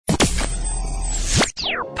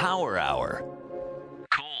Power Hour.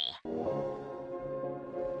 Coal.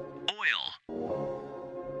 Oil.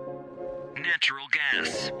 Natural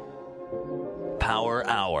gas. Power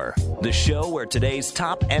Hour, the show where today's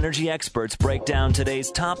top energy experts break down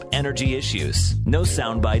today's top energy issues. No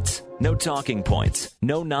sound bites, no talking points,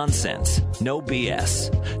 no nonsense, no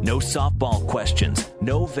BS, no softball questions,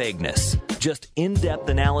 no vagueness, just in-depth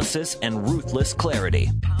analysis and ruthless clarity.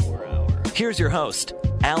 Power Hour. Here's your host,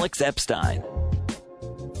 Alex Epstein.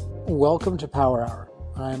 Welcome to Power Hour.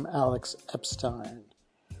 I'm Alex Epstein.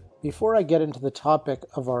 Before I get into the topic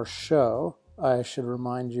of our show, I should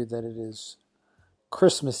remind you that it is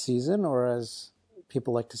Christmas season, or as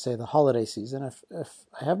people like to say, the holiday season. If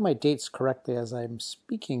I have my dates correctly as I'm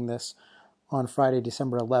speaking this on Friday,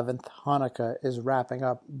 December 11th, Hanukkah is wrapping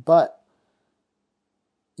up. But,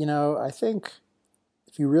 I think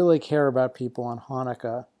if you really care about people on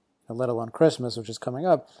Hanukkah, let alone Christmas, which is coming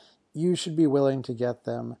up, you should be willing to get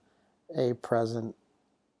them a present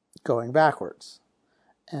going backwards.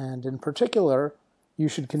 And in particular, you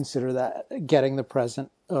should consider that getting the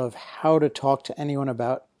present of how to talk to anyone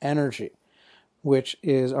about energy, which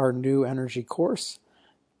is our new energy course.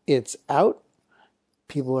 It's out.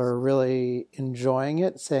 People are really enjoying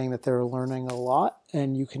it, saying that they're learning a lot,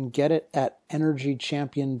 and you can get it at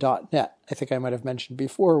energychampion.net. I think I might have mentioned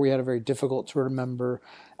before, we had a very difficult to remember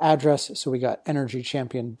address, so we got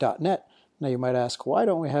energychampion.net. Now you might ask, why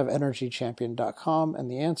don't we have energychampion.com? And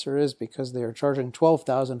the answer is because they are charging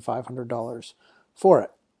 $12,500 for it.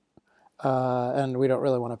 And we don't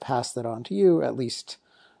really want to pass that on to you, at least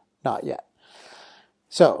not yet.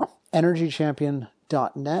 So,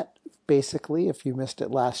 energychampion.net, basically, if you missed it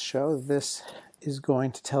last show, this is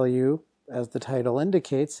going to tell you, as the title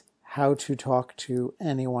indicates, how to talk to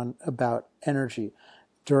anyone about energy.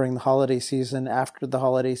 During the holiday season, after the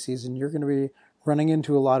holiday season, you're going to be running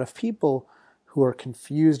into a lot of people who are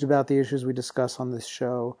confused about the issues we discuss on this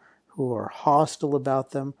show, who are hostile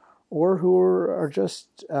about them, or who are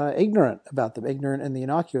just ignorant about them, ignorant in the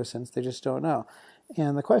innocuous sense, they just don't know.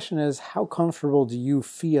 And the question is, how comfortable do you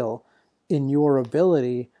feel in your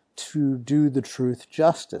ability to do the truth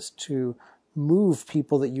justice, to move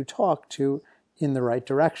people that you talk to in the right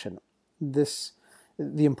direction?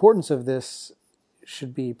 The importance of this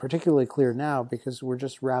should be particularly clear now because we're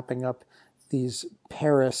just wrapping up these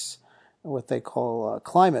Paris, what they call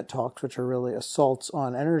climate talks, which are really assaults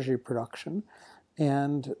on energy production.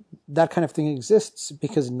 And that kind of thing exists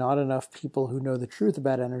because not enough people who know the truth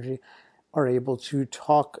about energy are able to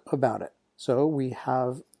talk about it. So we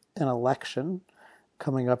have an election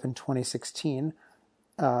coming up in 2016.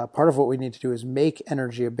 Part of what we need to do is make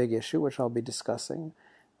energy a big issue, which I'll be discussing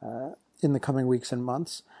in the coming weeks and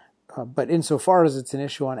months. But insofar as it's an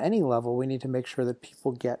issue on any level, we need to make sure that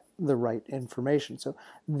people get the right information. So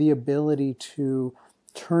the ability to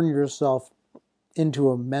turn yourself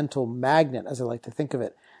into a mental magnet, as I like to think of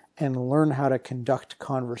it, and learn how to conduct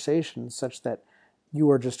conversations such that you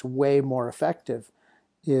are just way more effective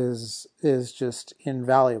is just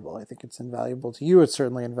invaluable. I think it's invaluable to you. It's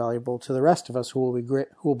certainly invaluable to the rest of us who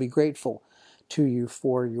will be grateful to you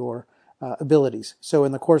for your abilities. So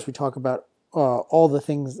in the course, we talk about all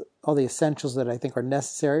the essentials that I think are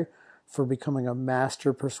necessary for becoming a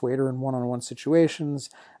master persuader in one-on-one situations.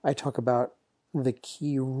 I talk about the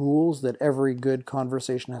key rules that every good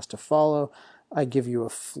conversation has to follow. I give you a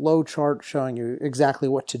flow chart showing you exactly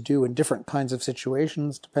what to do in different kinds of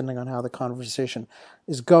situations, depending on how the conversation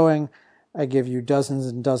is going. I give you dozens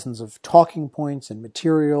and dozens of talking points and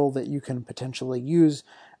material that you can potentially use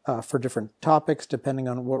for different topics, depending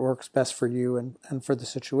on what works best for you and for the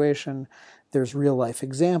situation. There's real-life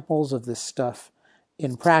examples of this stuff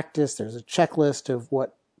in practice. There's a checklist of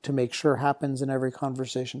what to make sure happens in every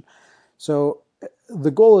conversation. So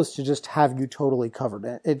the goal is to just have you totally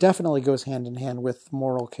covered. It definitely goes hand in hand with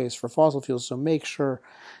moral case for fossil fuels, so make sure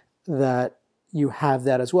that you have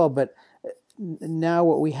that as well. But now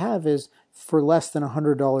what we have is for less than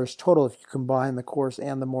 $100 total, if you combine the course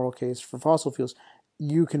and the moral case for fossil fuels,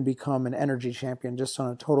 you can become an energy champion just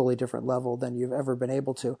on a totally different level than you've ever been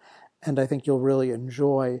able to. And I think you'll really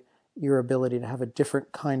enjoy your ability to have a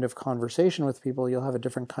different kind of conversation with people. You'll have a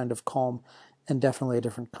different kind of calm and definitely a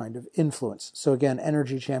different kind of influence. So again,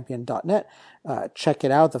 energychampion.net. Check it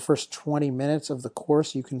out. The first 20 minutes of the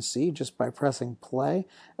course you can see just by pressing play.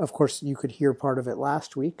 Of course, you could hear part of it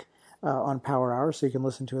last week on Power Hour, so you can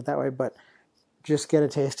listen to it that way. But just get a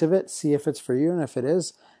taste of it, see if it's for you, and if it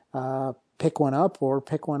is, pick one up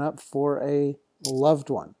for a loved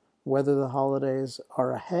one, whether the holidays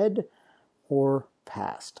are ahead or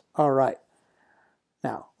past. All right.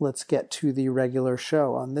 Now, let's get to the regular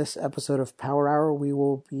show. On this episode of Power Hour, we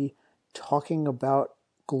will be talking about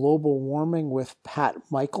Global Warming with Pat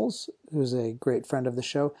Michaels, who's a great friend of the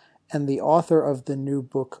show, and the author of the new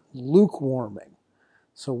book, Lukewarming.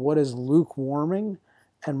 So what is lukewarming?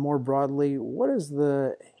 And more broadly, what is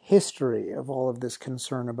the history of all of this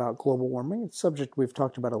concern about global warming? It's a subject we've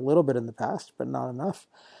talked about a little bit in the past, but not enough.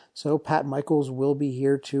 So Pat Michaels will be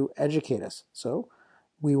here to educate us. So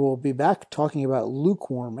we will be back talking about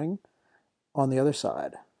lukewarming on the other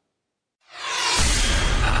side.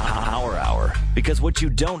 Power Hour, because what you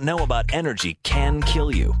don't know about energy can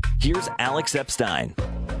kill you. Here's Alex Epstein.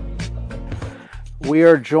 We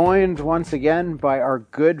are joined once again by our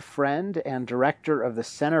good friend and director of the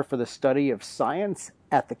Center for the Study of Science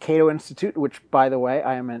at the Cato Institute, which, by the way,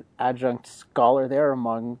 I am an adjunct scholar there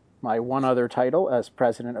among my one other title as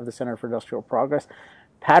president of the Center for Industrial Progress,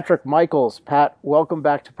 Patrick Michaels. Pat, welcome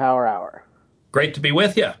back to Power Hour. Great to be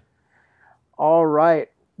with you. All right.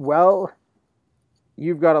 Well,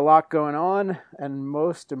 you've got a lot going on, and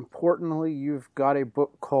most importantly, you've got a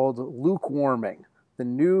book called Lukewarming, the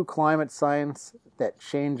new climate science that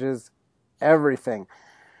changes everything.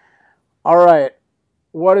 All right,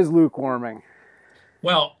 what is lukewarming?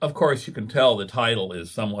 Well, of course, you can tell the title is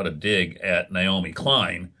somewhat a dig at Naomi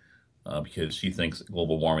Klein, because she thinks that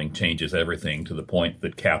global warming changes everything to the point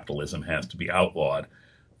that capitalism has to be outlawed.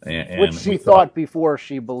 Which she thought before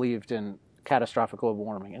she believed in catastrophic global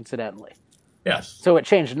warming, incidentally. Yes. So it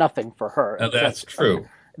changed nothing for her. That's true.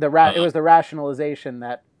 It was the rationalization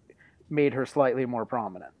that made her slightly more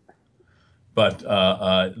prominent. But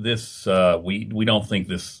we don't think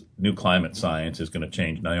this new climate science is going to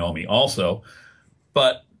change Naomi also.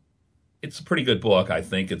 But it's a pretty good book, I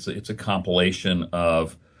think. It's a compilation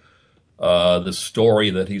of the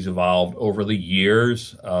story that he's evolved over the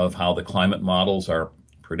years of how the climate models are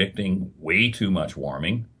predicting way too much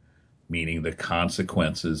warming, meaning the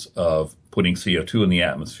consequences of putting CO2 in the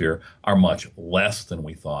atmosphere are much less than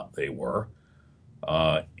we thought they were.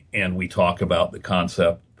 And we talk about the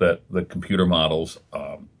concept that the computer models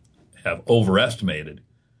have overestimated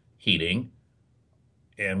heating,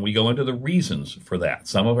 and we go into the reasons for that.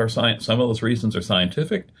 Some of those reasons are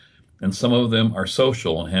scientific, and some of them are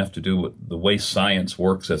social and have to do with the way science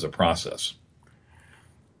works as a process.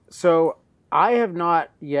 So I have not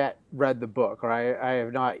yet read the book, or I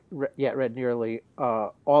have not yet read nearly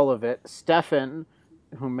all of it. Stefan,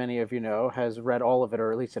 whom many of you know, has read all of it,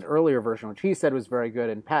 or at least an earlier version, which he said was very good.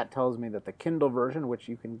 And Pat tells me that the Kindle version, which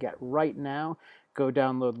you can get right now, go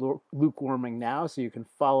download Lukewarming now so you can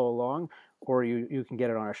follow along, or you can get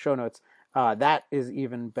it on our show notes. That is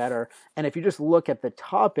even better. And if you just look at the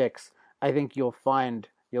topics, I think you'll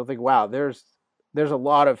think, wow, there's a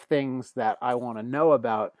lot of things that I want to know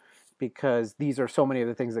about, because these are so many of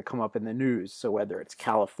the things that come up in the news. So whether it's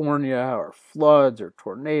California or floods or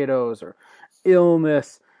tornadoes or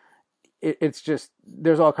illness, it's just,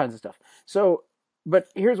 there's all kinds of stuff. So, but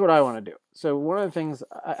here's what I want to do. So one of the things,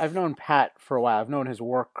 I've known Pat for a while. I've known his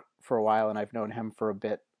work for a while, and I've known him for a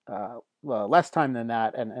bit less time than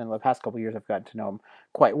that. And the past couple of years, I've gotten to know him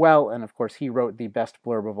quite well. And of course, he wrote the best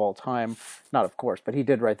blurb of all time. Not of course, but he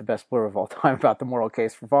did write the best blurb of all time about the moral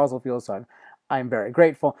case for fossil fuels. So I'm very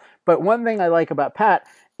grateful. But one thing I like about Pat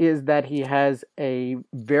is that he has a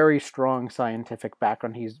very strong scientific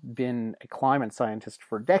background. He's been a climate scientist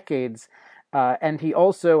for decades, and he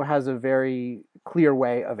also has a very clear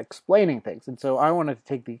way of explaining things. And so I wanted to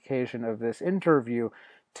take the occasion of this interview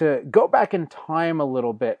to go back in time a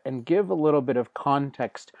little bit and give a little bit of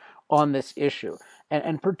context on this issue,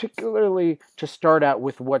 and particularly to start out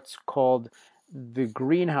with what's called the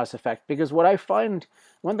greenhouse effect, because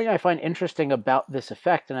one thing I find interesting about this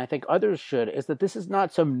effect, and I think others should, is that this is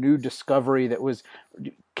not some new discovery that was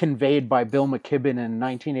conveyed by Bill McKibben in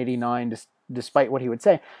 1989, despite what he would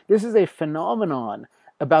say. This is a phenomenon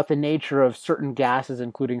about the nature of certain gases,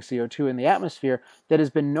 including CO2 in the atmosphere, that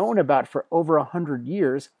has been known about for over 100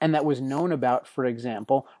 years, and that was known about, for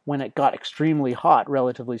example, when it got extremely hot,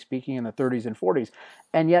 relatively speaking, in the 30s and 40s.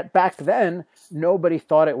 And yet back then, nobody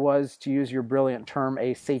thought it was, to use your brilliant term,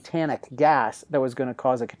 a satanic gas that was going to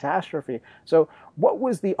cause a catastrophe. So what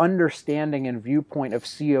was the understanding and viewpoint of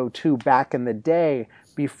CO2 back in the day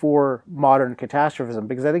before modern catastrophism?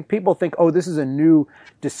 Because I think people think, oh, this is a new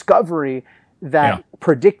discovery that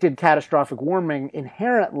predicted catastrophic warming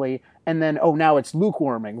inherently, and then, oh, now it's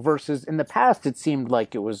lukewarming, versus in the past it seemed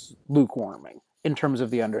like it was lukewarming in terms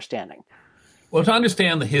of the understanding. Well, to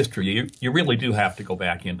understand the history, you really do have to go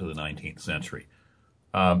back into the 19th century.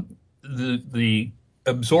 The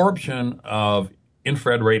absorption of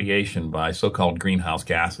infrared radiation by so-called greenhouse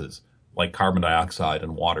gases, like carbon dioxide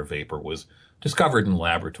and water vapor, was discovered in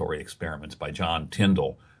laboratory experiments by John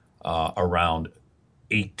Tyndall around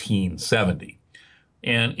 1870.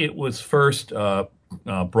 And it was first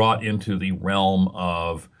brought into the realm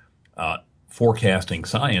of forecasting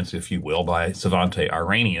science, if you will, by Svante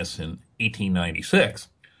Arrhenius in 1896,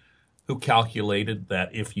 who calculated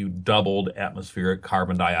that if you doubled atmospheric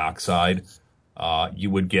carbon dioxide, you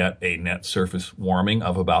would get a net surface warming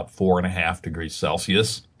of about 4.5 degrees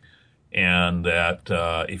Celsius, and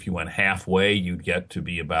that if you went halfway, you'd get to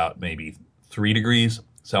be about maybe 3 degrees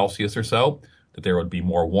Celsius or so, that there would be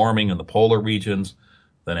more warming in the polar regions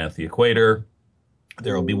than at the equator.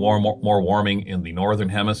 There will be more warming in the northern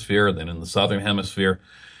hemisphere than in the southern hemisphere.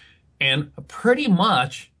 And pretty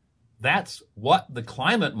much that's what the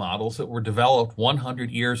climate models that were developed 100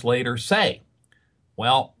 years later say.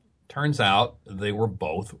 Well, turns out they were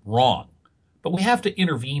both wrong. But we have to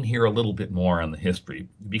intervene here a little bit more on the history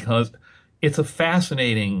because it's a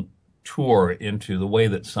fascinating tour into the way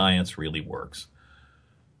that science really works.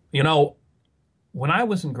 You know, when I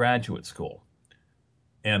was in graduate school,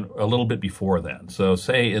 and a little bit before then, so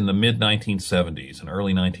say in the mid-1970s and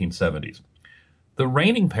early 1970s, the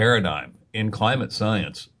reigning paradigm in climate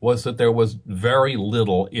science was that there was very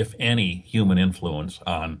little, if any, human influence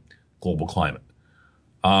on global climate.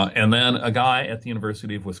 And then a guy at the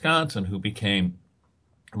University of Wisconsin who became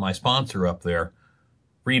my sponsor up there,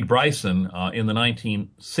 Reed Bryson, in the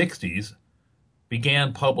 1960s,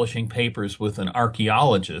 began publishing papers with an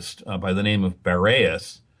archaeologist by the name of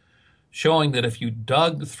Barreas, showing that if you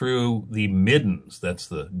dug through the middens, that's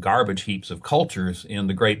the garbage heaps of cultures in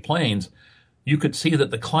the Great Plains, you could see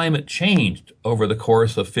that the climate changed over the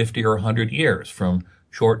course of 50 or 100 years from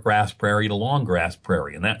short grass prairie to long grass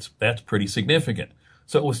prairie, and that's pretty significant.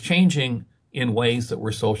 So it was changing in ways that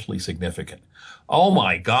were socially significant. Oh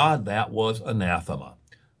my God, that was anathema.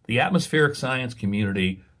 The atmospheric science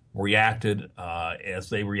community reacted as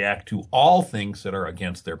they react to all things that are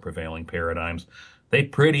against their prevailing paradigms. They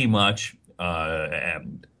pretty much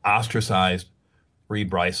ostracized Reed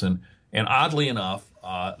Bryson. And oddly enough,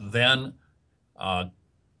 then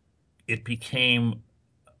it became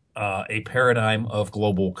a paradigm of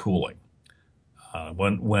global cooling.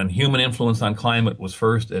 When human influence on climate was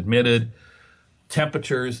first admitted,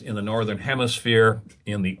 temperatures in the northern hemisphere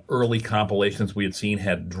in the early compilations we had seen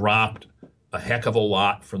had dropped a heck of a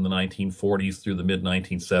lot from the 1940s through the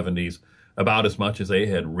mid-1970s, about as much as they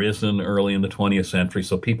had risen early in the 20th century.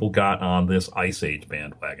 So people got on this ice age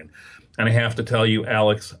bandwagon. And I have to tell you,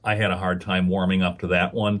 Alex, I had a hard time warming up to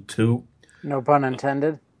that one, too. No pun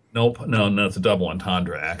intended? Nope. No, it's a double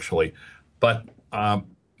entendre, actually. But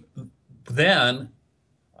then,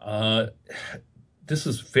 this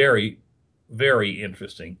is very, very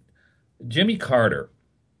interesting. Jimmy Carter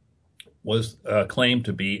was claimed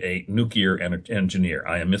to be a nuclear engineer.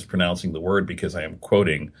 I am mispronouncing the word because I am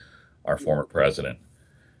quoting our former president.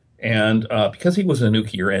 And because he was a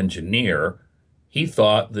nuclear engineer, he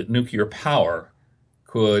thought that nuclear power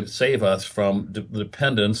could save us from the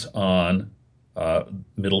dependence on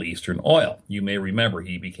Middle Eastern oil. You may remember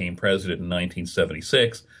he became president in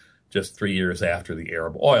 1976, just 3 years after the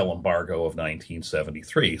Arab oil embargo of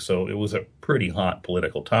 1973. So it was a pretty hot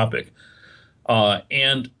political topic.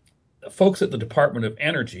 And folks at the Department of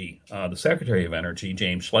Energy, the Secretary of Energy,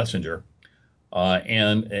 James Schlesinger,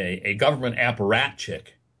 and a government apparatchik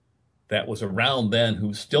that was around then,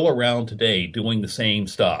 who's still around today doing the same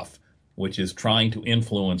stuff, which is trying to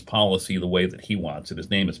influence policy the way that he wants it. His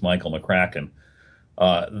name is Michael McCracken.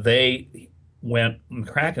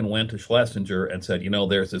 McCracken went to Schlesinger and said,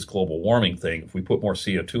 there's this global warming thing. If we put more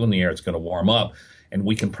CO2 in the air, it's going to warm up. And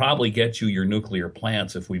we can probably get you your nuclear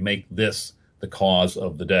plants if we make this the cause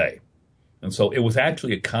of the day. And so it was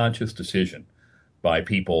actually a conscious decision by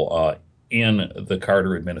people in the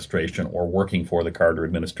Carter administration or working for the Carter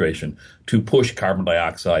administration to push carbon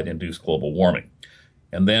dioxide-induced global warming.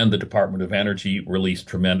 And then the Department of Energy released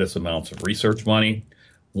tremendous amounts of research money.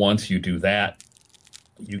 Once you do that,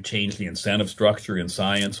 you change the incentive structure in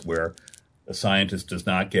science where a scientist does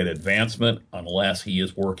not get advancement unless he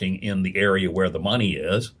is working in the area where the money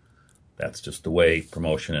is. That's just the way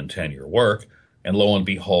promotion and tenure work. And lo and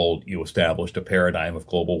behold, you established a paradigm of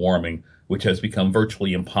global warming, which has become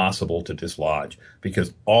virtually impossible to dislodge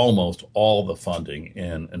because almost all the funding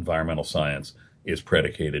in environmental science is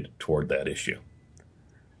predicated toward that issue.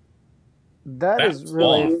 That's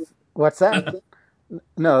really... What's that?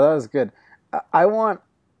 No, that was good. I don't want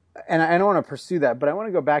to pursue that, but I want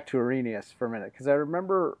to go back to Arrhenius for a minute because I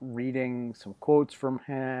remember reading some quotes from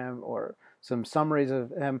him or some summaries of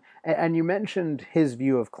him, and you mentioned his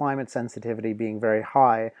view of climate sensitivity being very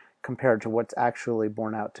high compared to what's actually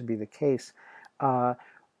borne out to be the case.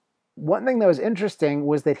 One thing that was interesting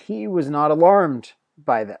was that he was not alarmed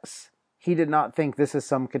by this. he did not think this is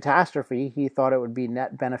some catastrophe. He thought it would be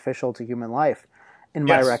net beneficial to human life, in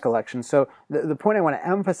my recollection. So the point I want to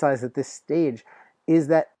emphasize at this stage is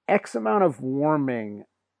that X amount of warming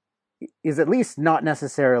is at least not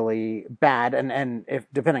necessarily bad, and if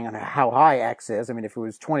depending on how high X is, I mean, if it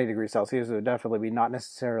was 20 degrees Celsius, it would definitely be not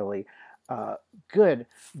necessarily good.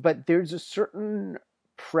 But there's a certain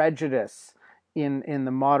prejudice in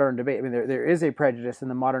the modern debate. I mean, there is a prejudice in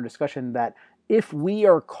the modern discussion that if we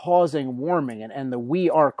are causing warming, and the we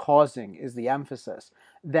are causing is the emphasis,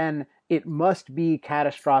 then it must be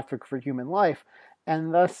catastrophic for human life.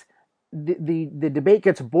 And thus, the debate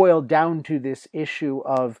gets boiled down to this issue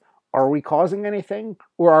of, are we causing anything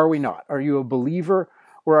or are we not? Are you a believer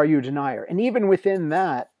or are you a denier? And even within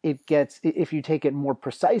that, it gets, if you take it more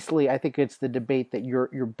precisely, I think it's the debate that your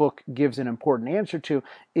book gives an important answer to,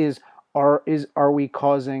 is are we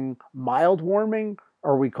causing mild warming?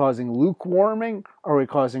 Are we causing lukewarming? Are we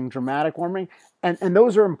causing dramatic warming? And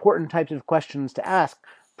those are important types of questions to ask,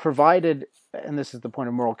 provided, and this is the point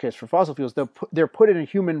of moral case for fossil fuels, they're put in a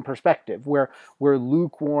human perspective where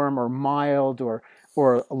lukewarm or mild or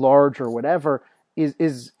large or whatever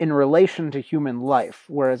is in relation to human life.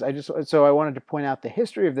 Whereas I wanted to point out the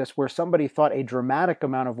history of this, where somebody thought a dramatic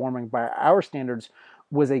amount of warming by our standards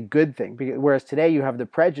was a good thing, whereas today you have the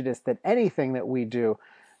prejudice that anything that we do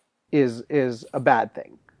is a bad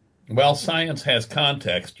thing. Well, science has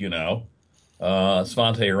context, Svante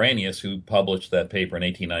Arrhenius, who published that paper in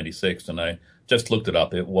 1896, and I just looked it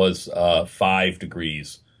up. It was 5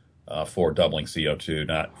 degrees for doubling CO2,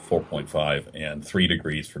 not 4.5, and 3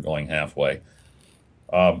 degrees for going halfway.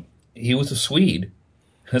 He was a Swede.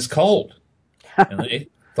 It's cold. And they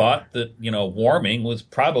thought that, warming was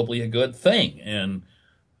probably a good thing. And,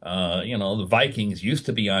 the Vikings used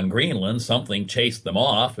to be on Greenland. Something chased them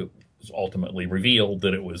off. It was ultimately revealed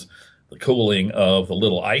that it was the cooling of the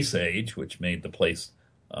Little Ice Age, which made the place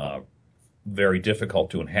very difficult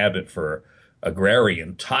to inhabit for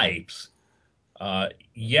agrarian types.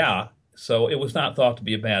 So it was not thought to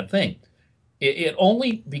be a bad thing. It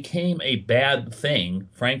only became a bad thing,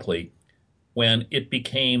 frankly, when it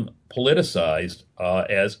became politicized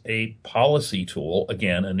as a policy tool,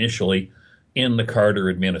 again, initially in the Carter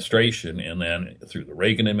administration, and then through the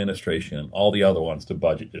Reagan administration and all the other ones. The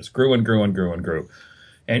budget just grew and grew and grew and grew.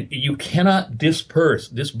 And you cannot disburse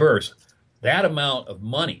that amount of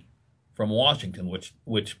money from Washington,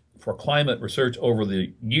 which for climate research over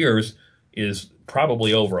the years is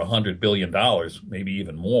probably over $100 billion, maybe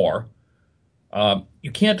even more.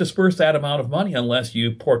 You can't disperse that amount of money unless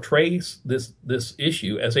you portray this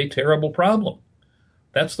issue as a terrible problem.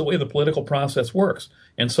 That's the way the political process works.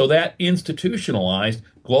 And so that institutionalized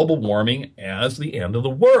global warming as the end of the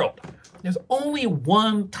world. There's only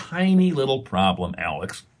one tiny little problem,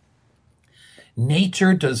 Alex.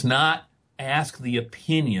 Nature does not ask the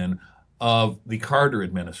opinion of the Carter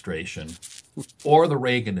administration or the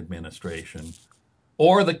Reagan administration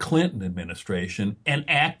or the Clinton administration and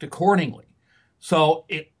act accordingly. So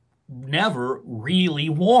it never really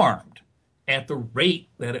warmed at the rate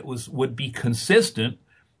that it would be consistent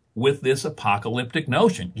with this apocalyptic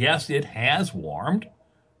notion. Yes, it has warmed.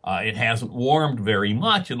 It hasn't warmed very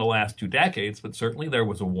much in the last 2 decades, but certainly there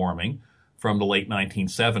was a warming from the late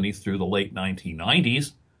 1970s through the late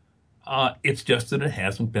 1990s. It's just that it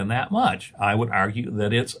hasn't been that much. I would argue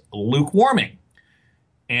that it's lukewarming.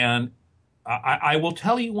 And I will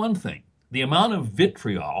tell you one thing. The amount of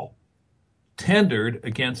vitriol tendered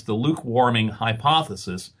against the lukewarming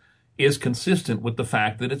hypothesis is consistent with the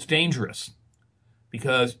fact that it's dangerous,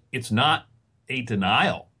 because it's not a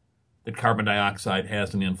denial that carbon dioxide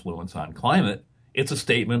has an influence on climate. It's a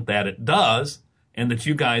statement that it does, and that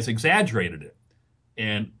you guys exaggerated it.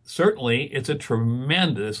 And certainly it's a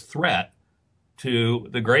tremendous threat to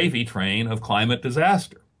the gravy train of climate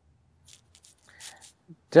disaster.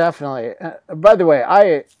 Definitely. By the way,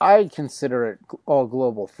 I consider it all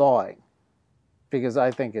global thawing, because I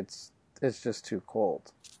think it's just too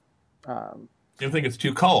cold. You think it's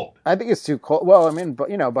too cold? I think it's too cold. Well, I mean, but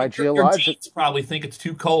by geologic, your genes probably think it's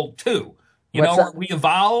too cold too. We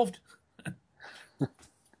evolved.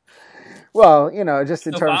 Well, just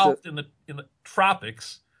in terms of evolved in the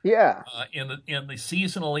tropics. Yeah. In the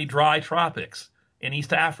seasonally dry tropics in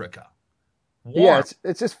East Africa. Warm. Yeah,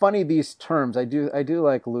 it's just funny, these terms. I do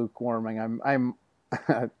like lukewarming. I'm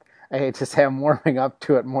I hate to say I'm warming up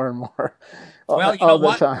to it more and more. Well, all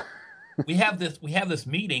the time. we have this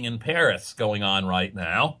meeting in Paris going on right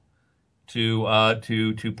now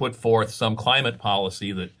to put forth some climate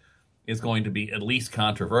policy that is going to be at least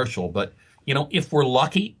controversial. But if we're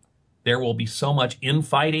lucky, there will be so much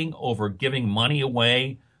infighting over giving money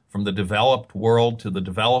away from the developed world to the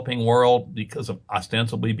developing world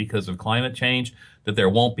ostensibly because of climate change, that there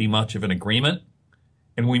won't be much of an agreement.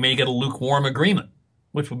 And we may get a lukewarm agreement,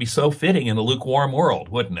 which would be so fitting in a lukewarm world,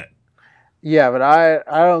 wouldn't it? Yeah, but I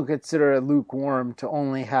don't consider it lukewarm to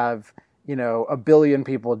only have, 1 billion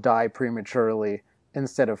people die prematurely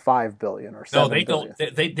instead of 5 billion or 7 billion. No,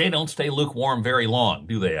 they don't stay lukewarm very long,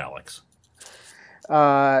 do they, Alex?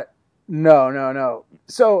 No.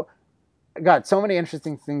 So, God, so many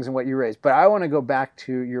interesting things in what you raised, but I want to go back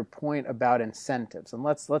to your point about incentives, and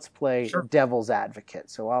let's play devil's advocate.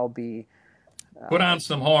 So I'll be put on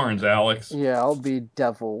some horns, Alex. Yeah, I'll be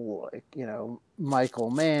devil, Michael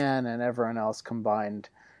Mann and everyone else combined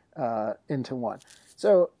into one.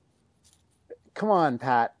 So, come on,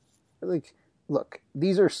 Pat. Look,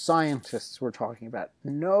 these are scientists we're talking about.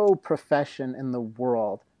 No profession in the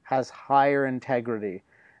world has higher integrity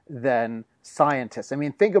than scientists. I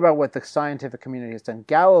mean, think about what the scientific community has done.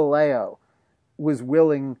 Galileo was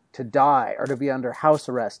willing to die or to be under house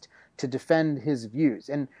arrest to defend his views.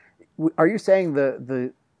 And are you saying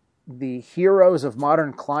the heroes of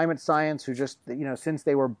modern climate science who just, since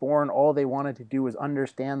they were born, all they wanted to do was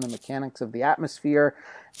understand the mechanics of the atmosphere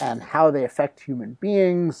and how they affect human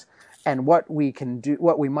beings and what we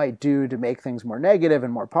might do to make things more negative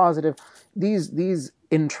and more positive? These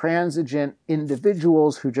intransigent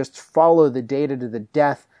individuals who just follow the data to the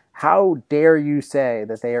death, how dare you say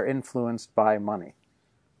that they are influenced by money?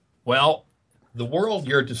 Well, the world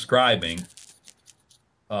you're describing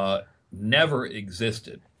never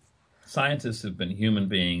existed. Scientists have been human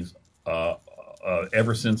beings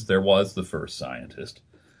ever since there was the first scientist.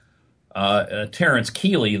 Terence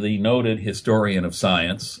Keeley, the noted historian of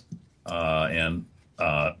science, and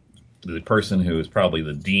the person who is probably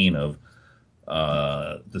the dean of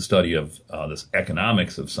the study of this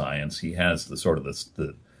economics of science, he has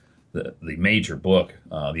the major book,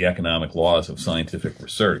 The Economic Laws of Scientific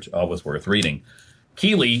Research, always worth reading.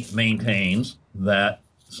 Keeley maintains that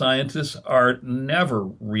scientists are never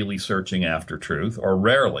really searching after truth, or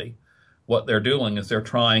rarely. What they're doing is they're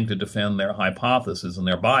trying to defend their hypotheses and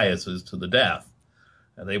their biases to the death.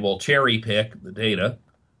 And they will cherry pick the data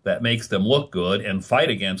that makes them look good and fight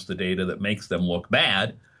against the data that makes them look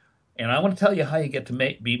bad. And I want to tell you how you get to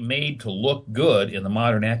be made to look good in the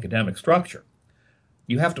modern academic structure.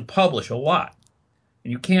 You have to publish a lot.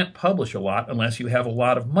 And you can't publish a lot unless you have a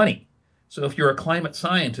lot of money. So if you're a climate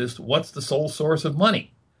scientist, what's the sole source of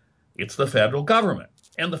money? It's the federal government.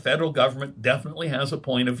 And the federal government definitely has a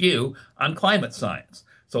point of view on climate science.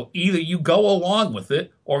 So either you go along with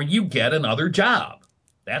it or you get another job.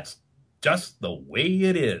 That's just the way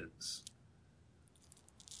it is.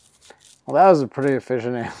 Well, that was a pretty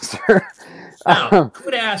efficient answer. Now, you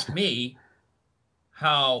could ask me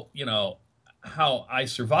how I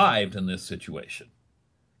survived in this situation,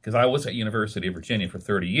 because I was at University of Virginia for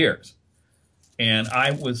 30 years. And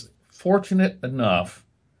I was fortunate enough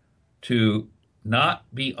to not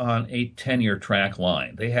be on a tenure track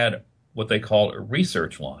line. They had what they called a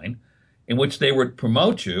research line, in which they would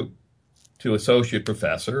promote you to associate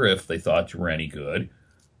professor if they thought you were any good,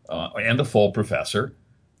 and a full professor.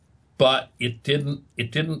 But it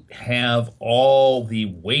didn't have all the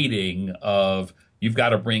weighting of, you've got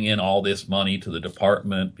to bring in all this money to the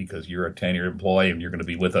department because you're a tenured employee and you're going to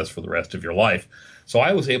be with us for the rest of your life. So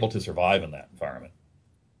I was able to survive in that environment.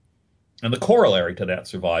 And the corollary to that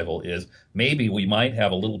survival is maybe we might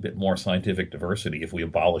have a little bit more scientific diversity if we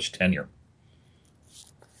abolish tenure.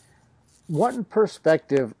 One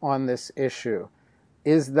perspective on this issue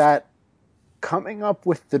is that coming up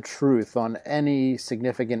with the truth on any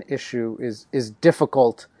significant issue is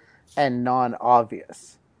difficult and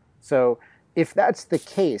non-obvious. So if that's the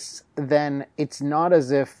case, then it's not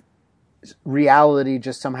as if reality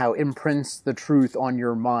just somehow imprints the truth on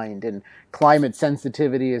your mind and climate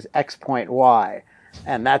sensitivity is X point Y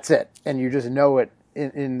and that's it. And you just know it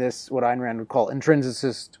in this, what Ayn Rand would call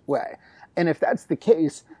intrinsicist way. And if that's the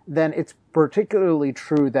case, then it's particularly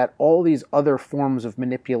true that all these other forms of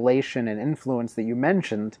manipulation and influence that you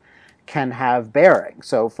mentioned can have bearing.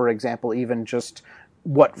 So, for example, even just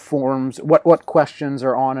what questions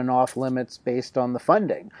are on and off limits based on the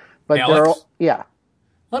funding. But Alex, yeah.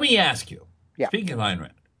 Let me ask you, speaking of Ayn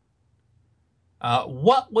Rand,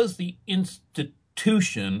 what was the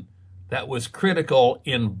institution that was critical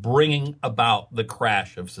in bringing about the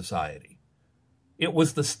crash of society? It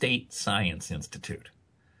was the State Science Institute.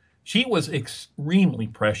 She was extremely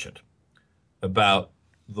prescient about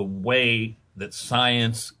the way that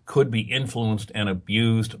science could be influenced and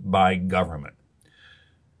abused by government.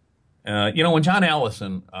 When John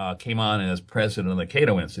Allison came on as president of the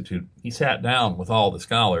Cato Institute, he sat down with all the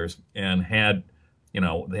scholars and had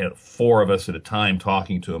They had four of us at a time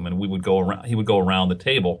talking to him, and we would go around. He would go around the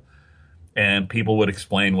table, and people would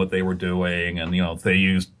explain what they were doing, and they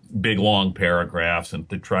used big long paragraphs and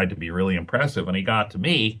they tried to be really impressive. And he got to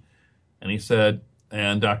me, and he said,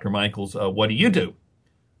 "And Dr. Michaels, what do you do?"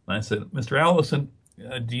 And I said, "Mr. Allison,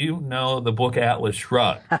 do you know the book Atlas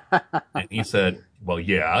Shrugged?" And he said, "Well,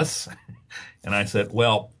 yes." And I said,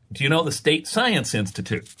 "Well, do you know the State Science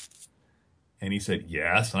Institute?" And he said,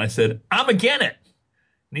 "Yes." And I said, "I'm again it."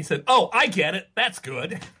 And he said, "Oh, I get it. That's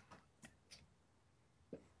good."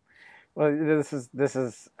 Well, this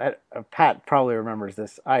is Pat probably remembers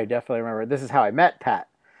this. I definitely remember. This is how I met Pat,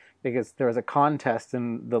 because there was a contest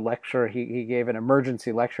in the lecture. He gave an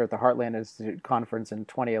emergency lecture at the Heartland Institute conference in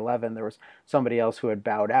 2011. There was somebody else who had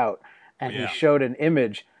bowed out, and he showed an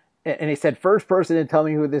image, and he said, "First person to tell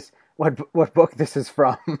me what book this is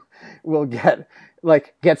from will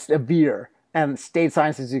gets a beer." And State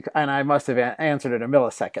Science Institute, and I must have answered in a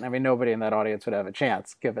millisecond. I mean, nobody in that audience would have a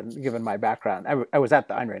chance, given my background. I was at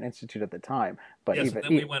the Ayn Rand Institute at the time, but yes, then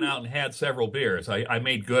we went out and had several beers. I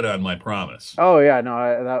made good on my promise. Oh yeah,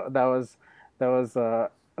 no, that was a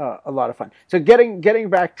lot of fun. So getting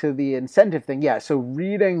back to the incentive thing, yeah. So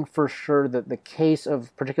reading for sure that the case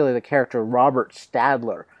of particularly the character Robert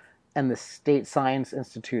Stadler and the State Science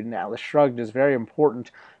Institute and Atlas Shrugged is very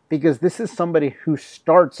important, because this is somebody who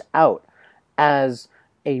starts out as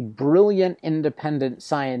a brilliant, independent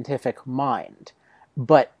scientific mind,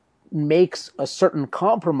 but makes a certain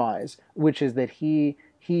compromise, which is that he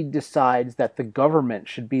decides that the government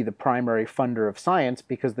should be the primary funder of science,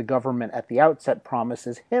 because the government at the outset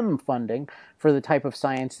promises him funding for the type of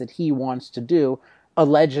science that he wants to do,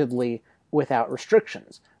 allegedly without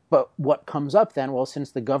restrictions. But what comes up then? Well,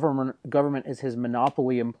 since the government is his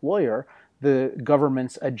monopoly employer, the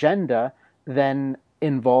government's agenda then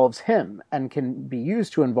involves him and can be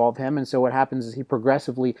used to involve him. And so what happens is he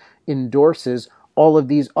progressively endorses all of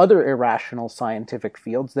these other irrational scientific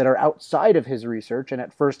fields that are outside of his research. And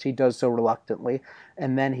at first he does so reluctantly,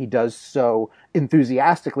 and then he does so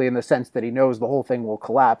enthusiastically, in the sense that he knows the whole thing will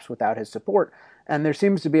collapse without his support. And there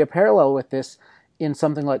seems to be a parallel with this in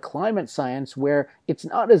something like climate science, where it's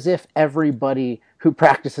not as if everybody who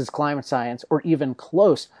practices climate science, or even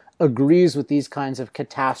close, agrees with these kinds of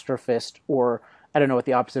catastrophist, or I don't know what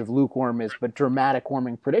the opposite of lukewarm is, but dramatic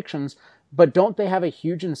warming predictions. But don't they have a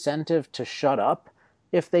huge incentive to shut up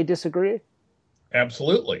if they disagree?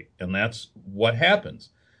 Absolutely. And that's what happens.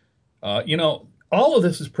 All of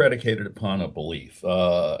this is predicated upon a belief.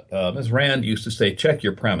 Ms. Rand used to say, check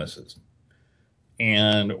your premises.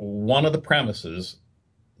 And one of the premises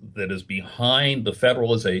that is behind the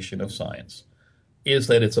federalization of science is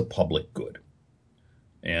that it's a public good.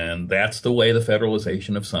 And that's the way the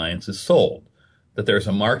federalization of science is sold. That there's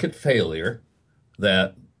a market failure,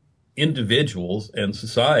 that individuals and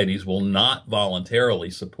societies will not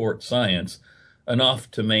voluntarily support science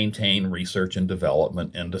enough to maintain research and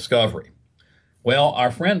development and discovery. Well,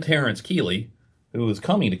 our friend Terence Keeley, who is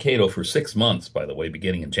coming to Cato for 6 months, by the way,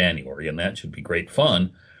 beginning in January, and that should be great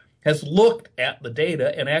fun, has looked at the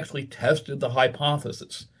data and actually tested the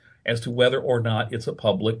hypothesis as to whether or not it's a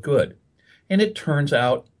public good. And it turns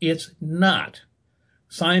out it's not.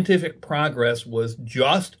 Scientific progress was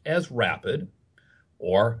just as rapid,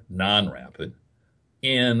 or non-rapid,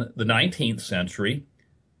 in the 19th century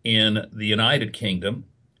in the United Kingdom,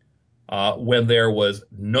 when there was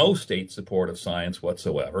no state support of science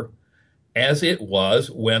whatsoever, as it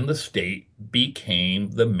was when the state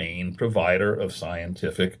became the main provider of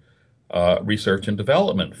scientific research and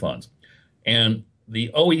development funds. And the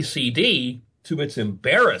OECD, to its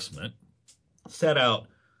embarrassment, set out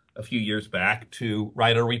a few years back to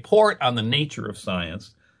write a report on the nature of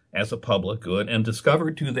science as a public good, and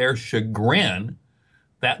discovered to their chagrin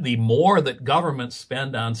that the more that governments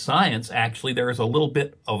spend on science, actually there is a little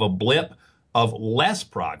bit of a blip of less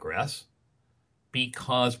progress,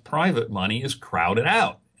 because private money is crowded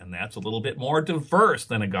out. And that's a little bit more diverse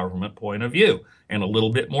than a government point of view, and a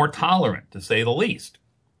little bit more tolerant, to say the least.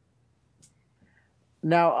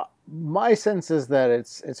 Now, my sense is that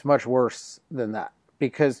it's much worse than that,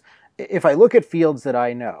 because if I look at fields that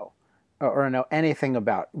I know, or know anything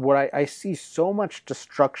about, what I see so much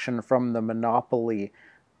destruction from the monopoly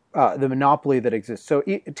that exists. So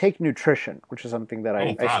take nutrition, which is something that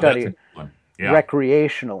I study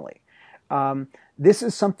recreationally. This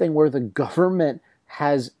is something where the government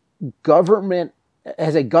has a government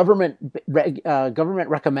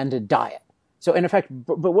recommended diet. So in effect,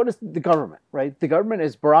 but what is the government, right? The government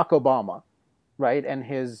is Barack Obama, right, and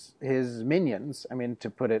his minions. I mean,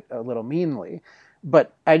 to put it a little meanly,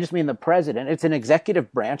 but I just mean the president. It's an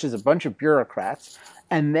executive branch, is a bunch of bureaucrats,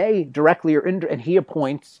 and they directly are in, and he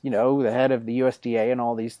appoints, the head of the USDA and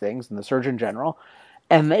all these things, and the Surgeon General,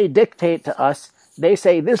 and they dictate to us. They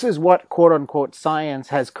say this is what quote unquote science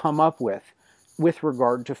has come up with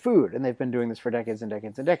regard to food, and they've been doing this for decades and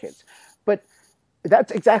decades and decades. But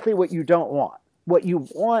that's exactly what you don't want. What you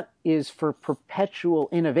want is for perpetual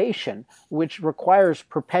innovation, which requires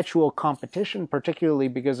perpetual competition, particularly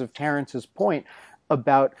because of Terence's point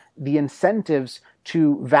about the incentives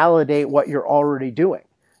to validate what you're already doing.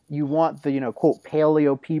 You want the, quote,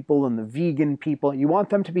 paleo people and the vegan people, you want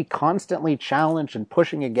them to be constantly challenged and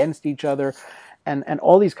pushing against each other and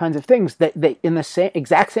all these kinds of things that in the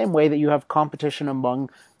exact same way that you have competition among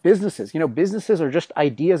businesses. Businesses are just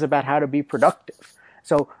ideas about how to be productive.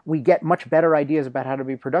 So we get much better ideas about how to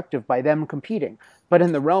be productive by them competing. But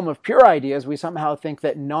in the realm of pure ideas, we somehow think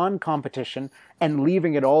that non-competition and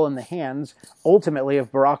leaving it all in the hands, ultimately,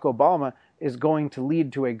 of Barack Obama is going to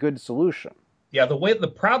lead to a good solution. Yeah,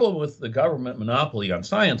 the problem with the government monopoly on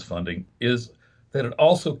science funding is that it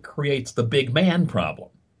also creates the big man problem.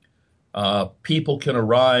 People can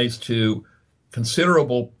arise to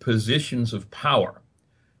considerable positions of power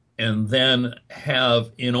and then have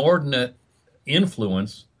inordinate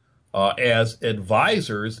influence as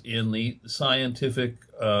advisors in the scientific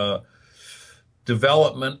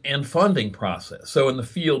development and funding process. So in the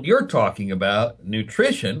field you're talking about,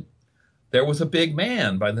 nutrition, there was a big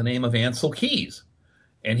man by the name of Ancel Keys,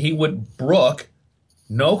 and he would brook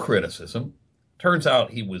no criticism. Turns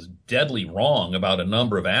out he was deadly wrong about a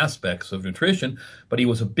number of aspects of nutrition, but he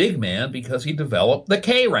was a big man because he developed the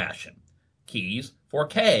K ration, Keys for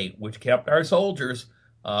K, which kept our soldiers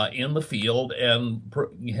in the field and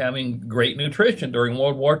having great nutrition during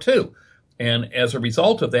World War II. And as a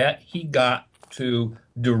result of that, he got to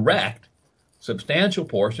direct substantial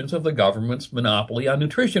portions of the government's monopoly on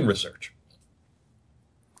nutrition research.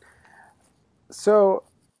 So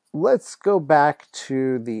let's go back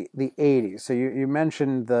to the 80s. So you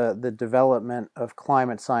mentioned the development of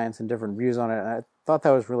climate science and different views on it, and I thought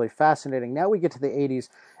that was really fascinating. Now we get to the 80s,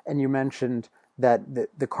 and you mentioned that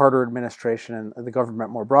the Carter administration and the government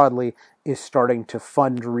more broadly is starting to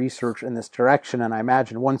fund research in this direction. And I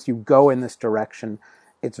imagine once you go in this direction,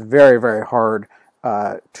 it's very, very hard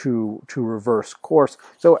to reverse course.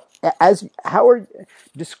 So as Howard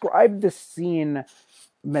described the scene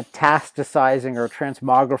metastasizing or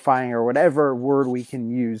transmogrifying or whatever word we can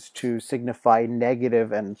use to signify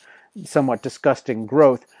negative and somewhat disgusting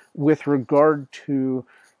growth with regard to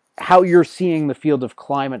how you're seeing the field of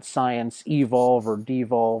climate science evolve or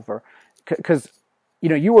devolve, or because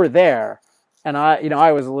you were there and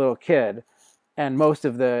I was a little kid and most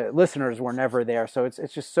of the listeners were never there, so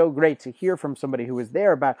it's just so great to hear from somebody who was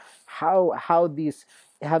there about how this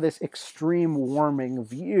extreme warming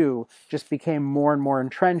view just became more and more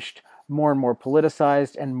entrenched, more and more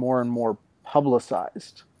politicized, and more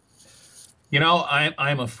publicized.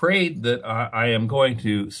 I'm afraid that I am going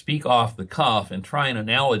to speak off the cuff and try and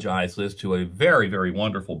analogize this to a very, very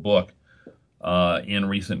wonderful book in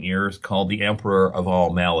recent years called The Emperor of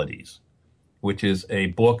All Maladies, which is a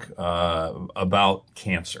book about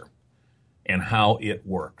cancer and how it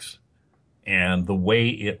works and the way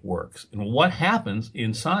it works. And what happens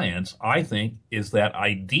in science, I think, is that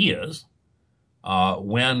ideas,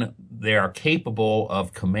 when they are capable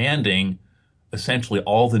of commanding essentially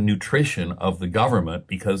all the nutrition of the government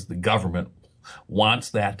because the government wants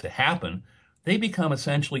that to happen, they become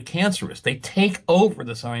essentially cancerous. They take over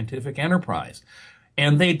the scientific enterprise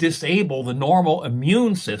and they disable the normal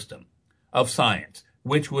immune system of science,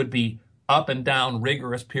 which would be up and down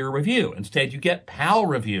rigorous peer review. Instead, you get pal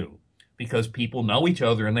review because people know each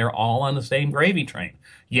other and they're all on the same gravy train.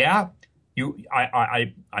 Yeah,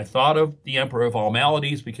 I thought of The Emperor of All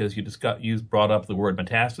Maladies because you brought up the word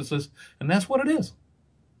metastasis, and that's what it is.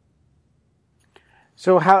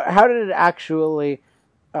 So how did it actually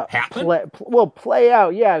play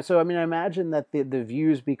out? Yeah. So I imagine that the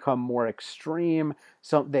views become more extreme.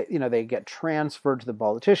 So they get transferred to the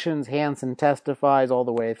politicians. Hansen testifies all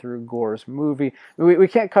the way through Gore's movie. We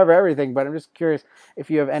can't cover everything, but I'm just curious if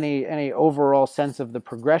you have any overall sense of the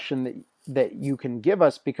progression that you can give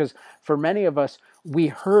us, because for many of us, we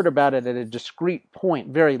heard about it at a discrete point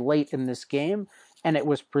very late in this game, and it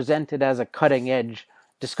was presented as a cutting-edge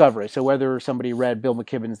discovery. So whether somebody read Bill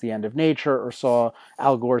McKibben's The End of Nature or saw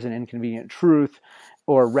Al Gore's An Inconvenient Truth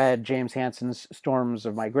or read James Hansen's Storms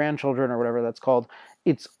of My Grandchildren or whatever that's called,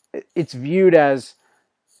 it's viewed as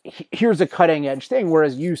here's a cutting-edge thing,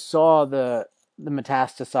 whereas you saw the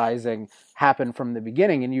metastasizing happen from the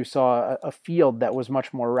beginning, and you saw a field that was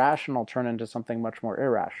much more rational turn into something much more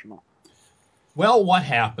irrational. Well, what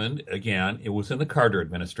happened, again, it was in the Carter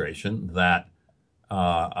administration that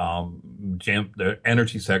the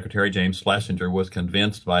Energy Secretary, James Schlesinger, was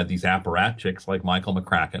convinced by these apparatchiks like Michael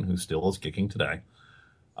McCracken, who still is kicking today,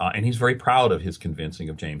 and he's very proud of his convincing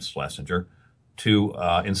of James Schlesinger to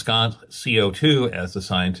ensconce CO2 as the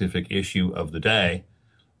scientific issue of the day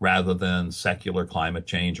rather than secular climate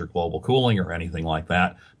change or global cooling or anything like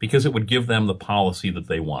that, because it would give them the policy that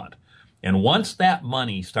they want. And once that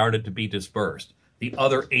money started to be dispersed, the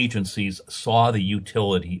other agencies saw the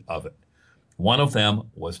utility of it. One of them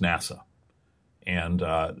was NASA. And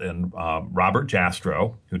Robert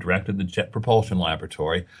Jastrow, who directed the Jet Propulsion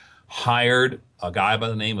Laboratory, hired a guy by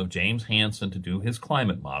the name of James Hansen to do his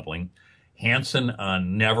climate modeling. Hansen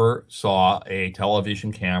never saw a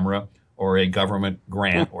television camera or a government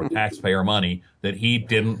grant or taxpayer money that he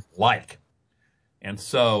didn't like. And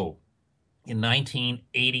so in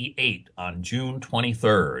 1988, on June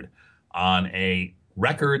 23rd, on a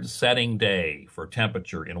record-setting day for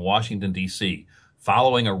temperature in Washington, D.C.,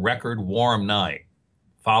 following a record warm night,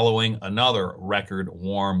 following another record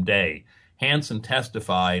warm day, Hansen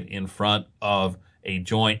testified in front of a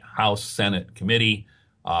joint House-Senate committee.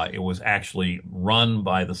 It was actually run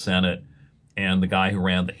by the Senate, and the guy who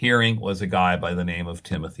ran the hearing was a guy by the name of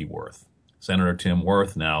Timothy Wirth. Senator Tim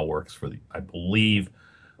Wirth now works for, I believe,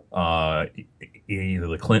 either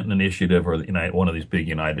the Clinton Initiative or one of these big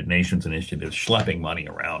United Nations initiatives schlepping money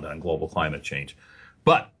around on global climate change.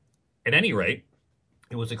 But at any rate,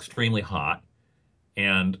 it was extremely hot,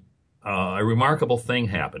 and a remarkable thing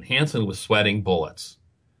happened. Hansen was sweating bullets,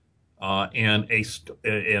 and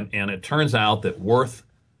it turns out that Wirth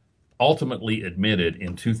ultimately admitted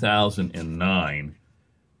in 2009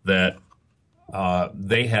 that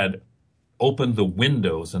they had opened the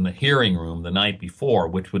windows in the hearing room the night before,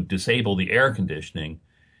 which would disable the air conditioning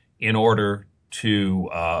in order to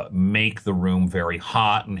make the room very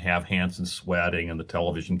hot and have Hansen sweating, and the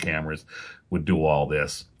television cameras would do all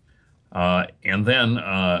this. And then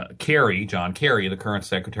John Kerry, the current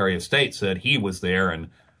Secretary of State, said he was there, and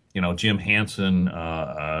Jim Hansen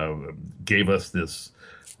gave us this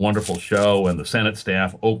wonderful show, and the Senate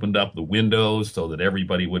staff opened up the windows so that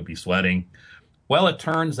everybody would be sweating. Well, it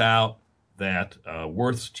turns out that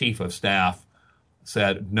Wirth's chief of staff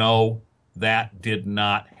said, no, that did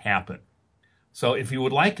not happen. So if you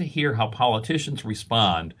would like to hear how politicians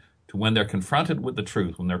respond to when they're confronted with the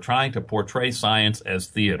truth, when they're trying to portray science as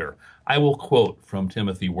theater, I will quote from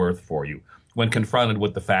Timothy Wirth for you when confronted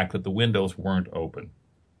with the fact that the windows weren't open.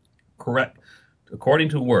 Correct. According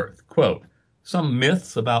to Wirth, quote, some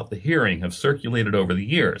myths about the hearing have circulated over the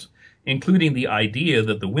years, including the idea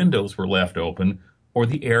that the windows were left open or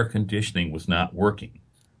the air conditioning was not working.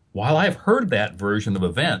 While I've heard that version of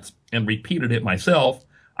events and repeated it myself,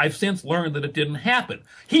 I've since learned that it didn't happen.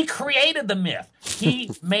 He created the myth. He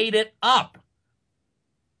made it up.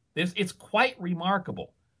 It's quite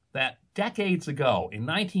remarkable that decades ago, in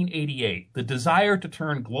 1988, the desire to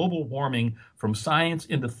turn global warming from science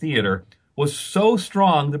into theater was so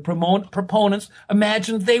strong that proponents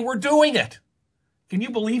imagined they were doing it. Can you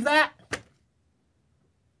believe that?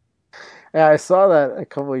 Yeah, I saw that a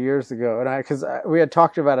couple of years ago, and because we had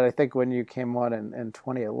talked about it, I think, when you came on in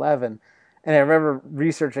 2011, and I remember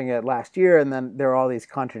researching it last year, and then there are all these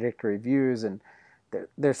contradictory views, and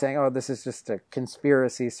they're saying, oh, this is just a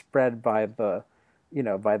conspiracy spread by the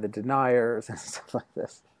deniers and stuff like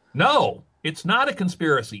this. No, it's not a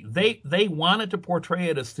conspiracy. They wanted to portray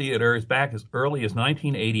it as theater back as early as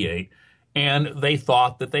 1988, and they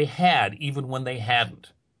thought that they had, even when they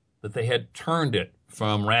hadn't, that they had turned it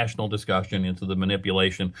from rational discussion into the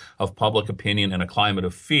manipulation of public opinion and a climate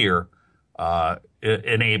of fear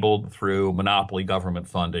enabled through monopoly government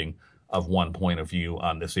funding of one point of view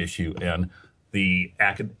on this issue, and the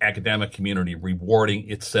academic community rewarding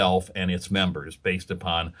itself and its members based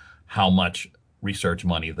upon how much research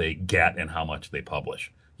money they get and how much they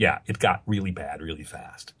publish. Yeah, it got really bad really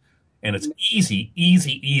fast. And it's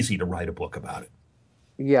easy to write a book about it.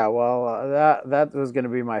 Yeah, well, that was going to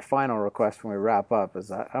be my final request when we wrap up,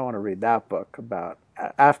 is I want to read that book about,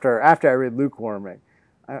 after I read Lukewarming.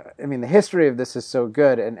 I mean, the history of this is so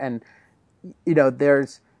good, and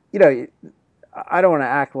there's, I don't want to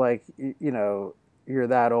act like, you're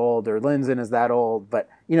that old or Lindzen is that old, but,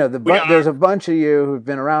 there's a bunch of you who've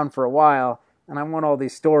been around for a while, and I want all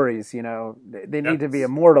these stories, they need to be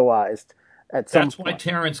immortalized at some point. That's why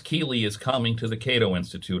Terence Keeley is coming to the Cato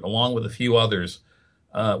Institute, along with a few others.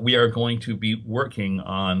 We are going to be working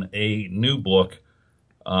on a new book,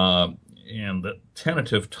 and the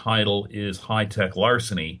tentative title is High-Tech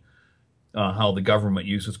Larceny, how the government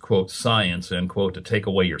uses, quote, science, end quote, to take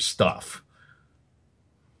away your stuff.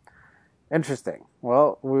 Interesting.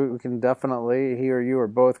 Well, we can definitely, he or you or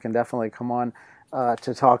both can definitely come on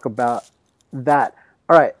to talk about that.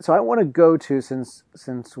 All right, so I want to go to,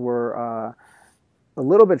 since we're a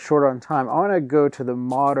little bit short on time, I want to go to the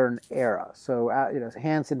modern era. So,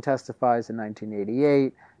 Hansen testifies in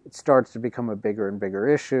 1988. It starts to become a bigger and bigger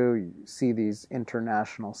issue. You see these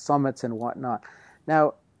international summits and whatnot.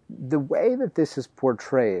 Now, the way that this is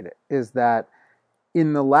portrayed is that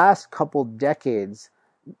in the last couple decades,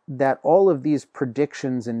 that all of these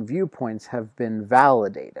predictions and viewpoints have been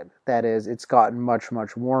validated. That is, it's gotten much,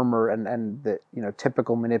 much warmer, and the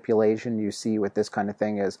typical manipulation you see with this kind of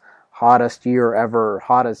thing is hottest year ever,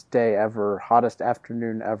 hottest day ever, hottest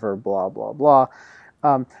afternoon ever, blah blah blah.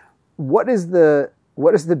 What is the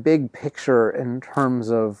big picture in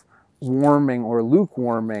terms of warming or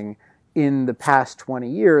lukewarming in the past 20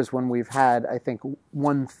 years, when we've had, I think,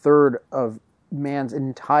 1/3 of man's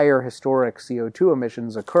entire historic CO2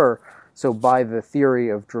 emissions occur? So by the theory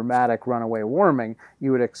of dramatic runaway warming,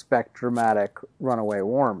 you would expect dramatic runaway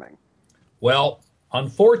warming. Well,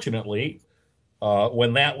 unfortunately,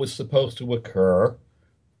 when that was supposed to occur,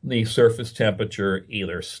 the surface temperature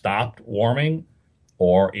either stopped warming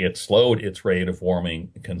or it slowed its rate of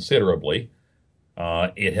warming considerably.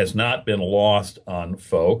 It has not been lost on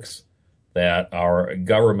folks that our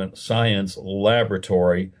government science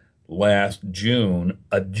laboratory last June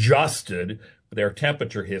adjusted their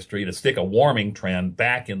temperature history to stick a warming trend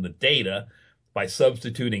back in the data by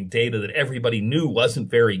substituting data that everybody knew wasn't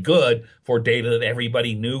very good for data that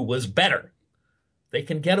everybody knew was better. They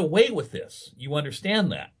can get away with this. You understand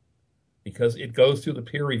that, because it goes through the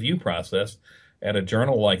peer review process at a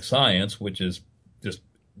journal like Science, which is just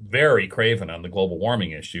very craven on the global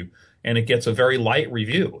warming issue, and it gets a very light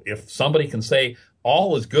review. If somebody can say,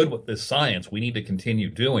 all is good with this science, we need to continue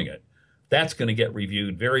doing it, that's going to get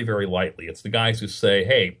reviewed very, very lightly. It's the guys who say,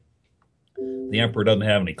 hey, the emperor doesn't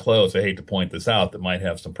have any clothes, I hate to point this out, that might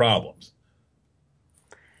have some problems.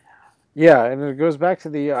 Yeah, and it goes back to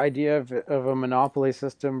the idea of a monopoly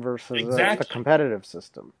system versus Exactly. a competitive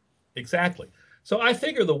system. Exactly. So I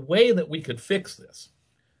figure the way that we could fix this,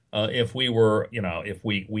 if we were, if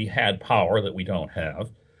we had power that we don't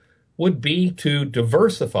have, would be to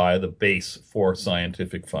diversify the base for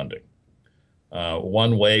scientific funding.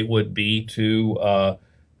 One way would be to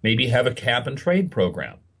maybe have a cap and trade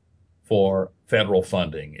program for federal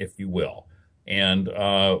funding, if you will. And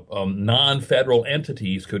non-federal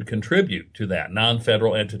entities could contribute to that,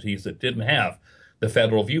 non-federal entities that didn't have the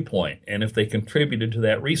federal viewpoint. And if they contributed to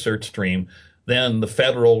that research stream, then the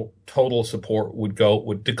federal total support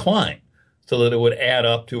would decline, so that it would add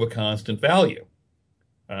up to a constant value.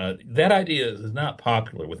 That idea is not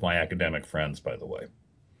popular with my academic friends, by the way.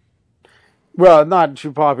 Well, not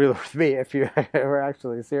too popular with me, if you were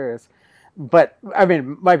actually serious. But, I mean,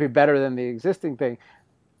 it might be better than the existing thing.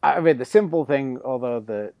 I mean, the simple thing, although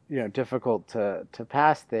the difficult to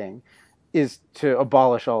pass thing, is to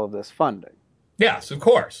abolish all of this funding. Yes, of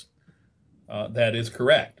course. That is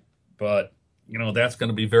correct. But, that's going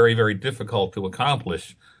to be very, very difficult to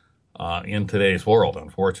accomplish in today's world,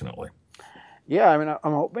 unfortunately. Yeah, I mean,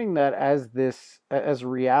 I'm hoping that as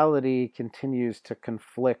reality continues to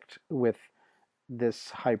conflict with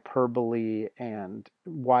this hyperbole and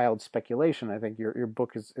wild speculation, I think your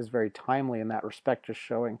book is very timely in that respect, just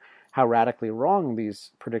showing how radically wrong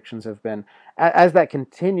these predictions have been. As that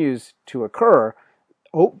continues to occur,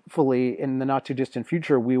 hopefully in the not too distant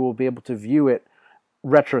future, we will be able to view it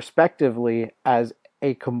retrospectively as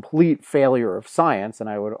a complete failure of science, and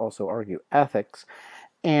I would also argue ethics.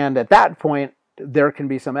 And at that point, there can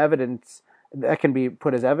be some evidence that can be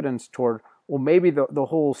put as evidence toward, well, maybe the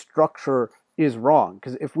whole structure is wrong.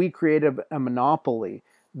 Because if we created a monopoly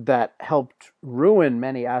that helped ruin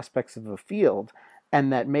many aspects of the field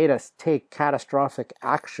and that made us take catastrophic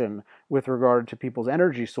action with regard to people's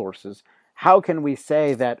energy sources, how can we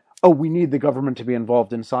say that, oh, we need the government to be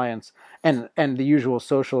involved in science, and the usual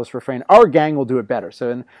socialist refrain, our gang will do it better.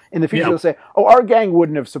 So in the future, they'll say, oh, our gang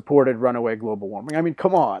wouldn't have supported runaway global warming. I mean,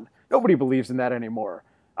 come on. Nobody believes in that anymore.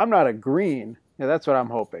 I'm not a green. That's what I'm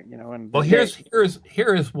hoping. And well,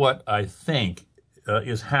 here's what I think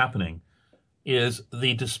is happening, is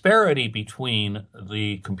the disparity between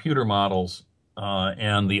the computer models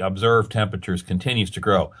and the observed temperatures continues to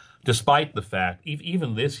grow, despite the fact,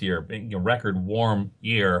 even this year being a record warm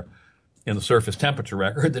year in the surface temperature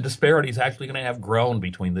record, the disparity is actually going to have grown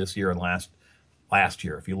between this year and last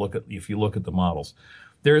year. If you look at the models,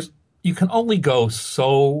 you can only go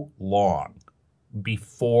so long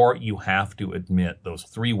before you have to admit those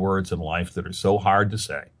three words in life that are so hard to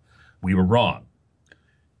say: we were wrong.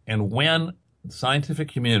 And when the scientific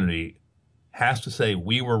community has to say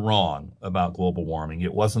we were wrong about global warming.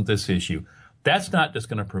 It wasn't this issue. That's not just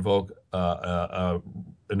going to provoke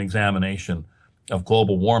an examination of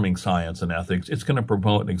global warming science and ethics. It's going to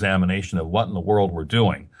promote an examination of what in the world we're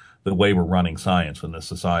doing, the way we're running science in this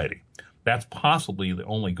society. That's possibly the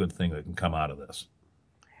only good thing that can come out of this.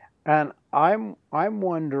 And I'm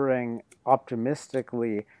wondering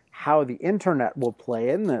optimistically how the internet will play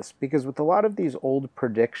in this, because with a lot of these old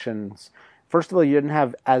predictions, first of all, you didn't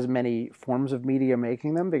have as many forms of media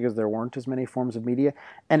making them because there weren't as many forms of media,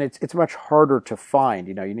 and it's much harder to find.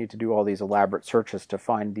 You need to do all these elaborate searches to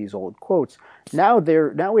find these old quotes. Now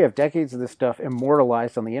we have decades of this stuff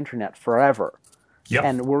immortalized on the internet forever. Yep.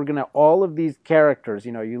 And we're gonna all of these characters.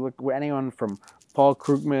 You look at anyone from Paul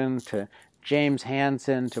Krugman to James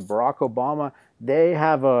Hansen to Barack Obama. They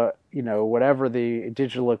have a whatever the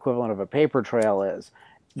digital equivalent of a paper trail is.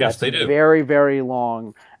 Yes, they do. Very, very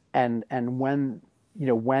long. And when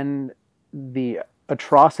the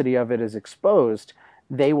atrocity of it is exposed,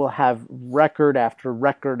 they will have record after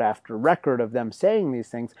record after record of them saying these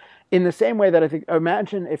things. In the same way that I think,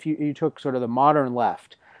 imagine if you took sort of the modern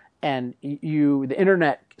left, and the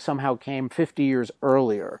internet somehow came 50 years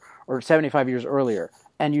earlier or 75 years earlier,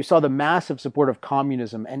 and you saw the massive support of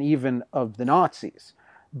communism and even of the Nazis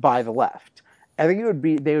by the left. I think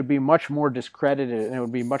they would be much more discredited, and it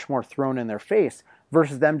would be much more thrown in their face,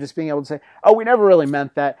 versus them just being able to say, "Oh, we never really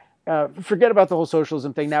meant that. Forget about the whole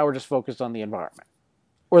socialism thing. Now we're just focused on the environment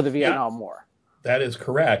or the Vietnam War." That is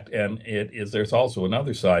correct, and there's also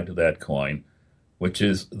another side to that coin, which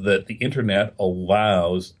is that the internet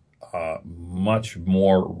allows much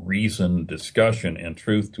more reasoned discussion and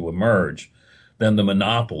truth to emerge than the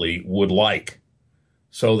monopoly would like.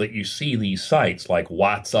 So that you see these sites like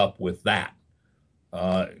What's Up With That.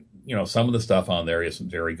 Some of the stuff on there isn't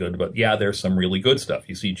very good, but yeah, there's some really good stuff.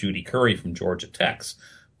 You see Judy Curry from Georgia Tech's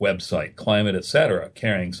website, Climate Etc.,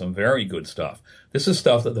 carrying some very good stuff. This is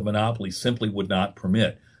stuff that the monopoly simply would not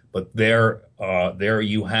permit. But there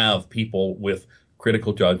you have people with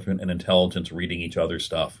critical judgment and intelligence reading each other's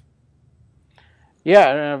stuff.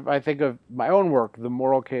 Yeah, and I think of my own work, The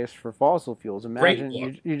Moral Case for Fossil Fuels. Imagine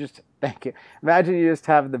thank you. Imagine you just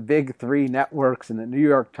have the big three networks and the New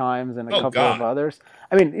York Times and a couple of others.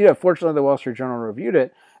 I mean, fortunately the Wall Street Journal reviewed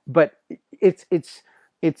it, but it's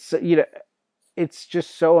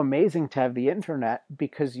just so amazing to have the internet,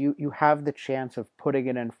 because you have the chance of putting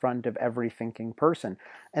it in front of every thinking person,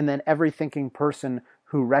 and then every thinking person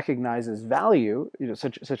who recognizes value,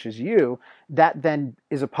 such as you, that then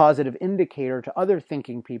is a positive indicator to other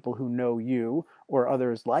thinking people who know you or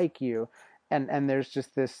others like you, and there's just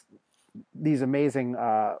these amazing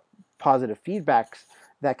positive feedbacks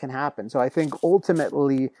that can happen. So I think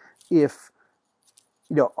ultimately, if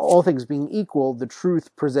all things being equal, the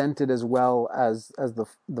truth presented as well as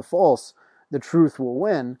the false, the truth will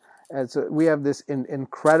win. And so we have this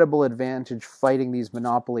incredible advantage fighting these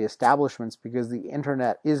monopoly establishments, because the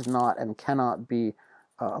internet is not and cannot be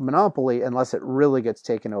a monopoly unless it really gets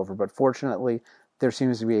taken over. But fortunately, there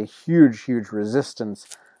seems to be a huge, huge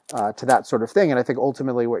resistance to that sort of thing. And I think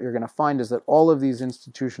ultimately what you're going to find is that all of these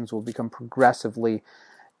institutions will become progressively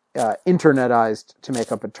internetized, to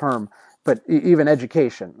make up a term. But even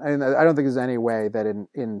education, I don't think there's any way that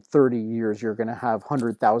in 30 years you're going to have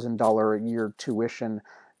 $100,000 a year tuition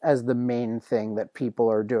as the main thing that people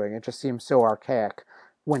are doing. It just seems so archaic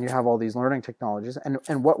when you have all these learning technologies.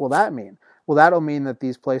 And what will that mean? Well, that'll mean that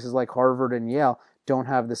these places like Harvard and Yale don't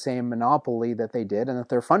have the same monopoly that they did, and that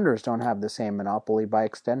their funders don't have the same monopoly by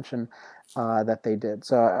extension that they did.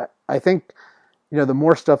 So I think the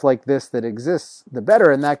more stuff like this that exists, the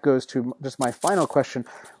better. And that goes to just my final question.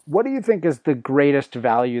 What do you think is the greatest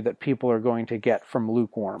value that people are going to get from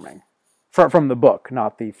luke warming? From the book,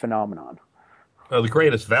 not the phenomenon. The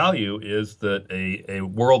greatest value is that a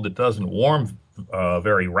world that doesn't warm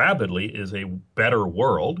very rapidly is a better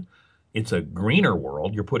world. It's a greener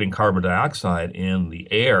world. You're putting carbon dioxide in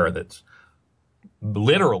the air that's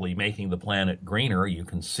literally making the planet greener. You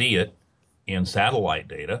can see it in satellite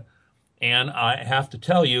data. And I have to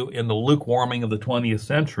tell you, in the luke warming of the 20th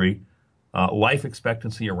century, life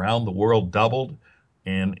expectancy around the world doubled.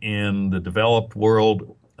 And in the developed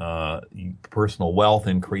world, personal wealth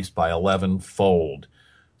increased by 11-fold.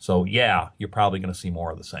 So, yeah, you're probably going to see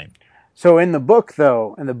more of the same. So in the book,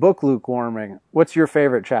 Luke Warming, what's your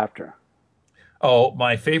favorite chapter? Oh,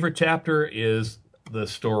 my favorite chapter is the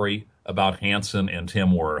story about Hansen and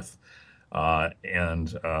Tim Wirth and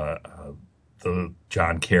the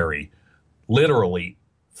John Kerry literally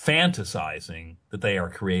fantasizing that they are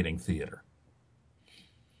creating theater.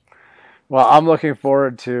 Well, I'm looking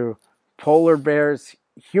forward to Polar Bears,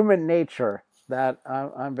 Human Nature, that.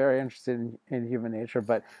 I'm very interested in human nature,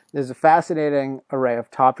 but there's a fascinating array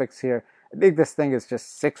of topics here. I think this thing is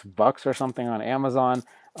just $6 or something on Amazon.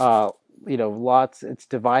 Lots. It's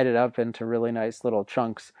divided up into really nice little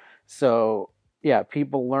chunks. So yeah,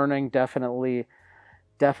 people learning definitely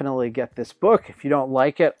get this book. If you don't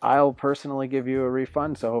like it, I'll personally give you a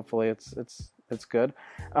refund. So hopefully it's good.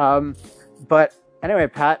 But anyway,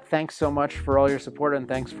 Pat, thanks so much for all your support and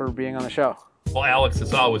thanks for being on the show. Well, Alex,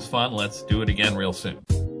 it's always fun. Let's do it again real soon.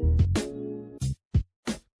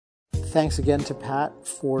 Thanks again to Pat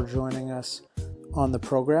for joining us on the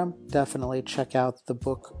program. Definitely check out the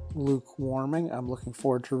book Lukewarming. I'm looking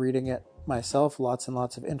forward to reading it myself. Lots and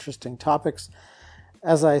lots of interesting topics.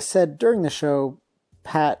 As I said during the show,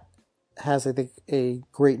 Pat has, I think, a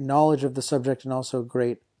great knowledge of the subject and also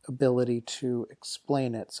great ability to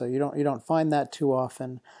explain it. So you don't find that too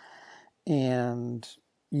often, and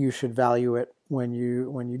you should value it when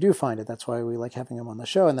you do find it. That's why we like having him on the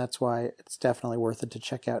show, and that's why it's definitely worth it to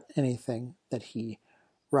check out anything that he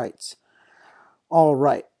writes. All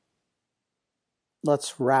right,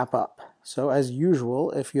 let's wrap up. So as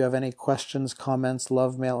usual, if you have any questions, comments,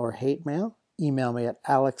 love mail, or hate mail, email me at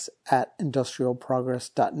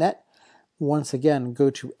alex@industrialprogress.net. Once again, go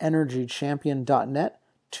to energychampion.net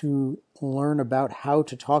to learn about how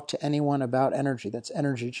to talk to anyone about energy. That's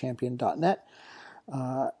energychampion.net.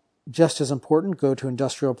 Just as important, go to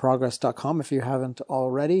industrialprogress.com if you haven't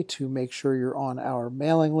already to make sure you're on our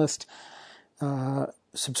mailing list.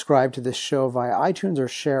 Subscribe to this show via iTunes or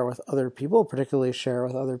share with other people, particularly share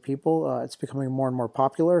with other people. It's becoming more and more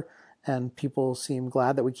popular, and people seem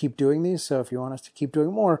glad that we keep doing these. So if you want us to keep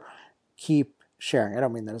doing more, keep sharing. I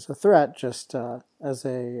don't mean that as a threat, just as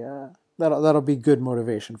a that'll be good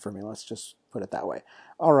motivation for me. Let's just put it that way.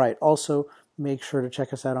 All right. Also, make sure to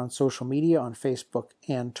check us out on social media on Facebook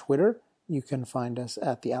and Twitter. You can find us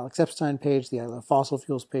at the Alex Epstein page, the I Love Fossil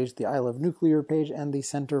Fuels page, the I Love Nuclear page, and the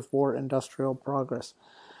Center for Industrial Progress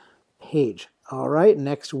page. All right,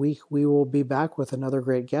 next week we will be back with another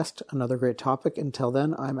great guest, another great topic. Until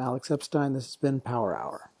then, I'm Alex Epstein. This has been Power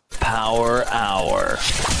Hour. Power Hour.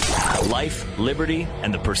 Life, liberty,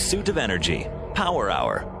 and the pursuit of energy. Power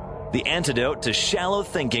Hour. The antidote to shallow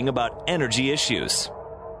thinking about energy issues.